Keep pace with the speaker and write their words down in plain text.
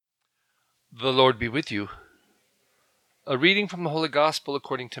The Lord be with you. A reading from the Holy Gospel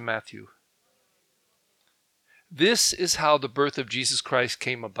according to Matthew. This is how the birth of Jesus Christ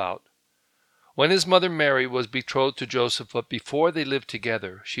came about. When his mother Mary was betrothed to Joseph, but before they lived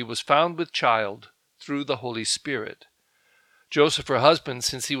together, she was found with child through the Holy Spirit. Joseph, her husband,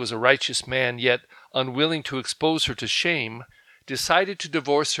 since he was a righteous man, yet unwilling to expose her to shame, decided to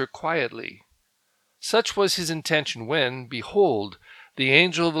divorce her quietly. Such was his intention when, behold, the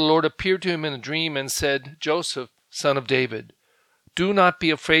angel of the Lord appeared to him in a dream and said, Joseph, son of David, do not be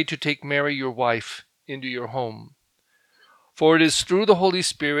afraid to take Mary your wife into your home. For it is through the Holy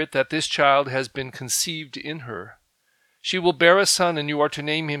Spirit that this child has been conceived in her. She will bear a son, and you are to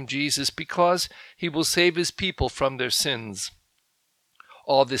name him Jesus, because he will save his people from their sins.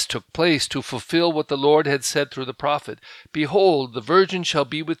 All this took place to fulfill what the Lord had said through the prophet. Behold, the virgin shall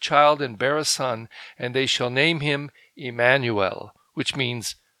be with child and bear a son, and they shall name him Emmanuel, which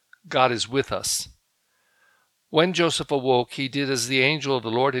means God is with us. When Joseph awoke, he did as the angel of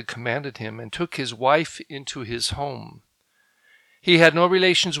the Lord had commanded him, and took his wife into his home. He had no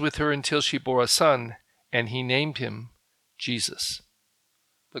relations with her until she bore a son, and he named him Jesus.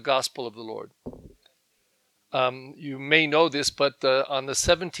 The Gospel of the Lord. You may know this, but on the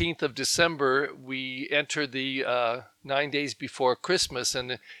 17th of December, we enter the 9 days before Christmas,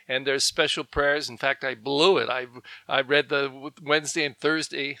 and there's special prayers. In fact, I blew it. I read the Wednesday and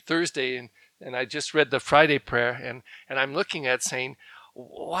Thursday, and I just read the Friday prayer, and I'm looking at saying,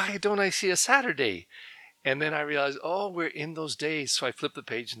 why don't I see a Saturday? And then I realized, we're in those days. So I flipped the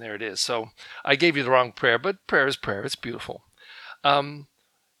page, and there it is. So I gave you the wrong prayer, but prayer is prayer. It's beautiful. And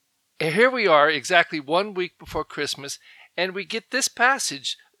here we are exactly 1 week before Christmas, and we get this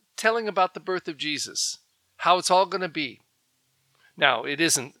passage telling about the birth of Jesus, how it's all going to be. Now, it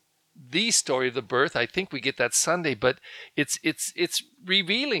isn't the story of the birth. I think we get that Sunday, but it's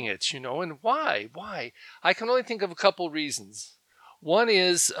revealing it, and why? Why? I can only think of a couple reasons. One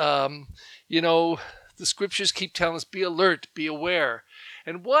is, the scriptures keep telling us, be alert, be aware.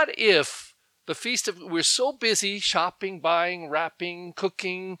 And what if the feast of, we're so busy shopping, buying, wrapping,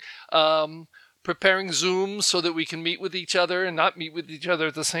 cooking, preparing Zooms so that we can meet with each other and not meet with each other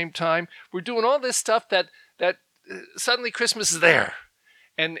at the same time. We're doing all this stuff that suddenly Christmas is there.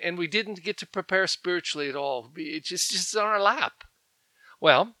 And we didn't get to prepare spiritually at all. It's just on our lap.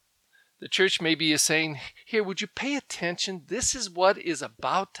 Well, the church maybe is saying, here, would you pay attention? This is what is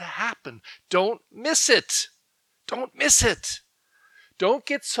about to happen. Don't miss it. Don't miss it. Don't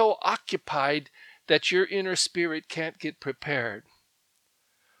get so occupied that your inner spirit can't get prepared.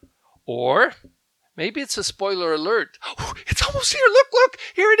 Or maybe it's a spoiler alert. Oh, it's almost here. Look,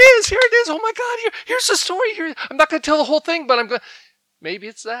 here it is. Here it is. Oh my God, here's the story. Here, I'm not going to tell the whole thing, but I'm going. Maybe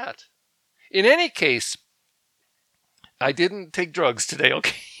it's that. In any case, I didn't take drugs today,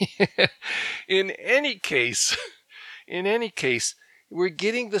 okay? In any case, we're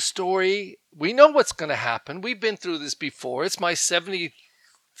getting the story. We know what's going to happen. We've been through this before. It's my 70th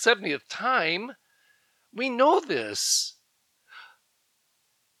time. We know this.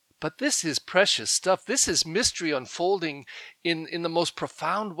 But this is precious stuff. This is mystery unfolding in the most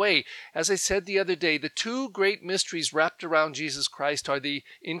profound way. As I said the other day, the two great mysteries wrapped around Jesus Christ are the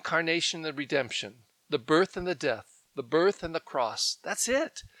incarnation and the redemption, the birth and the death. The birth and the cross. That's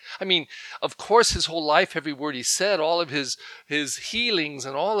it. I mean, of course, his whole life, every word he said, all of his healings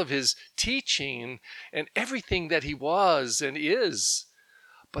and all of his teaching and everything that he was and is.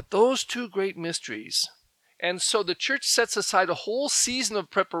 But those two great mysteries. And so the church sets aside a whole season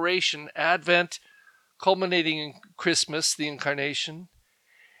of preparation, Advent, culminating in Christmas, the incarnation.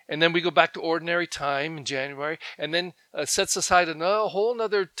 And then we go back to ordinary time in January, and then sets aside a whole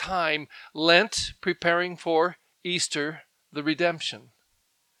other time, Lent, preparing for Easter, the redemption.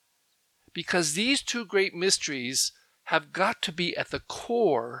 Because these two great mysteries have got to be at the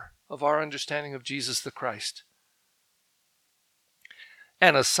core of our understanding of Jesus the Christ.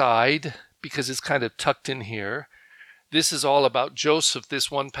 And aside, because it's kind of tucked in here, this is all about Joseph,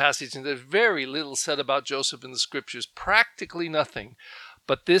 this one passage, and there's very little said about Joseph in the scriptures, practically nothing.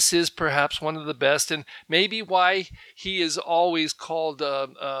 But this is perhaps one of the best, and maybe why he is always called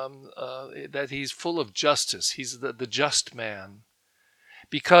that he's full of justice. He's the just man.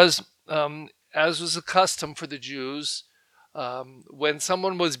 Because as was the custom for the Jews, when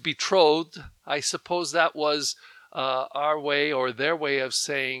someone was betrothed, I suppose that was our way or their way of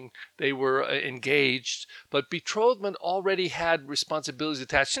saying they were engaged. But betrothment already had responsibilities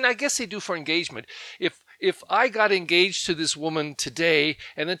attached. And I guess they do for engagement. If I got engaged to this woman today,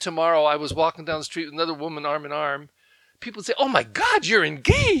 and then tomorrow I was walking down the street with another woman arm in arm, people would say, oh my God, you're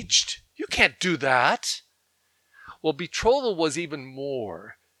engaged. You can't do that. Well, betrothal was even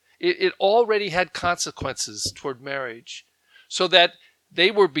more. it already had consequences toward marriage. So that they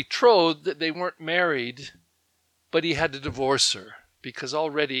were betrothed, that they weren't married, but he had to divorce her because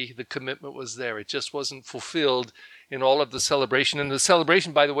already the commitment was there. It just wasn't fulfilled in all of the celebration. And the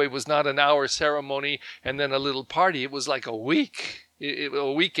celebration, by the way, was not an hour ceremony and then a little party. It was like a week,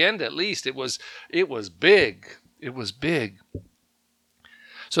 a weekend at least. It was big. It was big.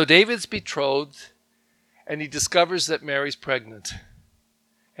 So David's betrothed, and he discovers that Mary's pregnant.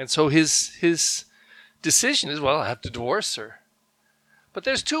 And so his decision is, well, I have to divorce her. But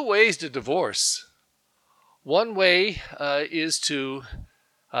there's two ways to divorce. One way is to,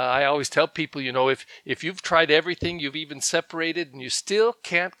 I always tell people, if you've tried everything, you've even separated, and you still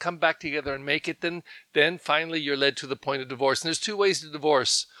can't come back together and make it, then finally you're led to the point of divorce. And there's two ways to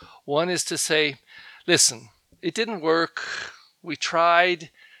divorce. One is to say, listen, it didn't work. We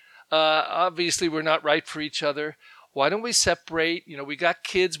tried. Obviously, we're not right for each other. Why don't we separate? We got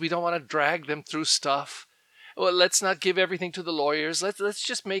kids. We don't want to drag them through stuff. Well, let's not give everything to the lawyers. Let's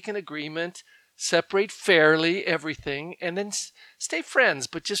just make an agreement. Separate fairly everything, and then stay friends,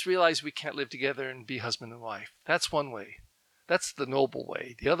 but just realize we can't live together and be husband and wife. That's one way. That's the noble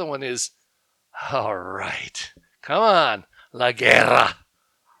way. The other one is, all right, come on, la guerra.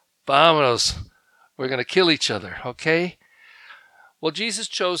 Vámonos. We're going to kill each other, okay? Well, Jesus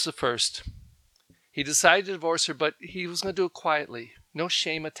chose the first. He decided to divorce her, but he was going to do it quietly. No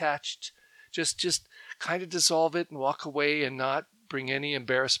shame attached. Just kind of dissolve it and walk away and not bring any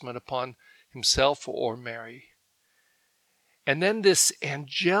embarrassment upon himself or Mary. And then this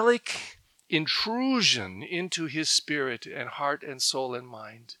angelic intrusion into his spirit and heart and soul and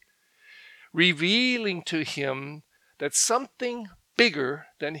mind, revealing to him that something bigger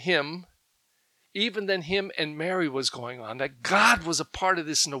than him, even than him and Mary, was going on, that God was a part of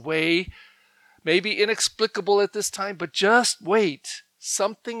this in a way maybe inexplicable at this time, but just wait.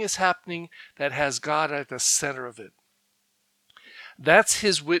 Something is happening that has God at the center of it. That's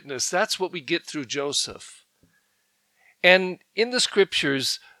his witness. That's what we get through Joseph. And in the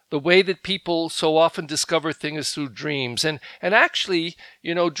scriptures, the way that people so often discover things is through dreams. And actually,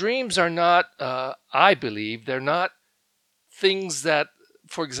 dreams are not, I believe, they're not things that,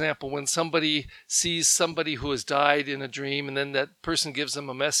 for example, when somebody sees somebody who has died in a dream and then that person gives them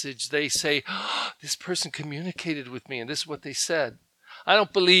a message, they say, oh, this person communicated with me and this is what they said. I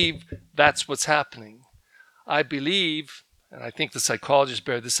don't believe that's what's happening. I believe, and I think the psychologists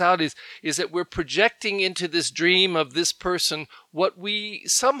bear this out, is that we're projecting into this dream of this person what we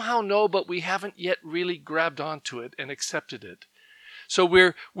somehow know, but we haven't yet really grabbed onto it and accepted it. So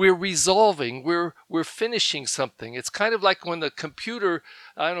we're resolving, we're finishing something. It's kind of like when the computer,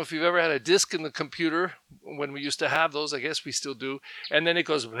 I don't know if you've ever had a disk in the computer, when we used to have those, I guess we still do, and then it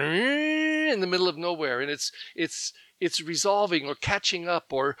goes in the middle of nowhere, and it's resolving or catching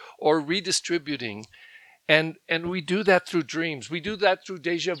up or redistributing. And we do that through dreams. We do that through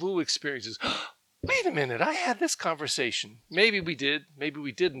deja vu experiences. Wait a minute, I had this conversation. Maybe we did, maybe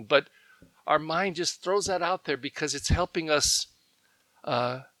we didn't, but our mind just throws that out there because it's helping us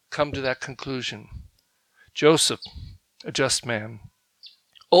come to that conclusion. Joseph, a just man,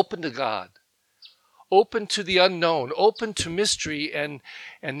 open to God, open to the unknown, open to mystery, and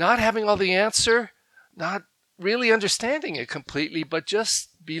not having all the answer, not really understanding it completely, but just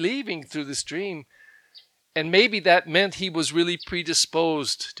believing through this dream. And maybe that meant he was really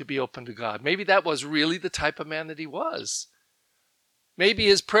predisposed to be open to God. Maybe that was really the type of man that he was. Maybe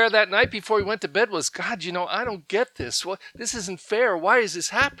his prayer that night before he went to bed was, God, I don't get this. This isn't fair. Why is this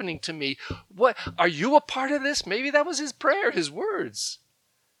happening to me? What, are you a part of this? Maybe that was his prayer, his words.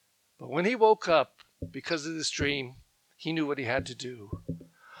 But when he woke up because of this dream, he knew what he had to do.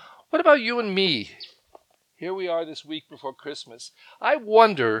 What about you and me? Here we are this week before Christmas. I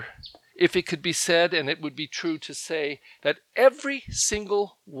wonder if it could be said, and it would be true to say, that every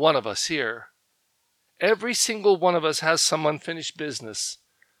single one of us here, every single one of us has some unfinished business,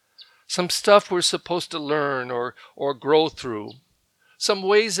 some stuff we're supposed to learn or grow through, some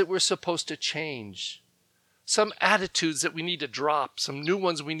ways that we're supposed to change, some attitudes that we need to drop, some new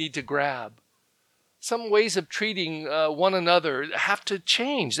ones we need to grab, some ways of treating one another have to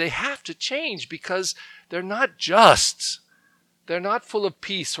change. They have to change because they're not just. They're not full of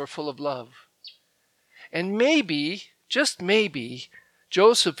peace or full of love. And maybe, just maybe,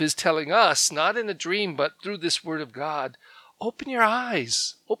 Joseph is telling us, not in a dream, but through this word of God, open your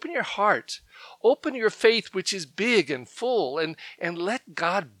eyes, open your heart, open your faith, which is big and full, and let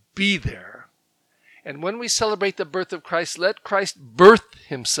God be there. And when we celebrate the birth of Christ, let Christ birth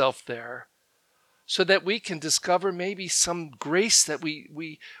himself there so that we can discover maybe some grace that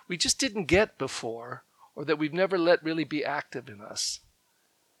we just didn't get before or that we've never let really be active in us.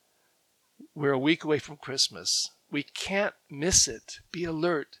 We're a week away from Christmas. We can't miss it. Be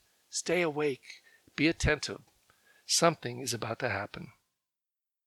alert. Stay awake. Be attentive. Something is about to happen.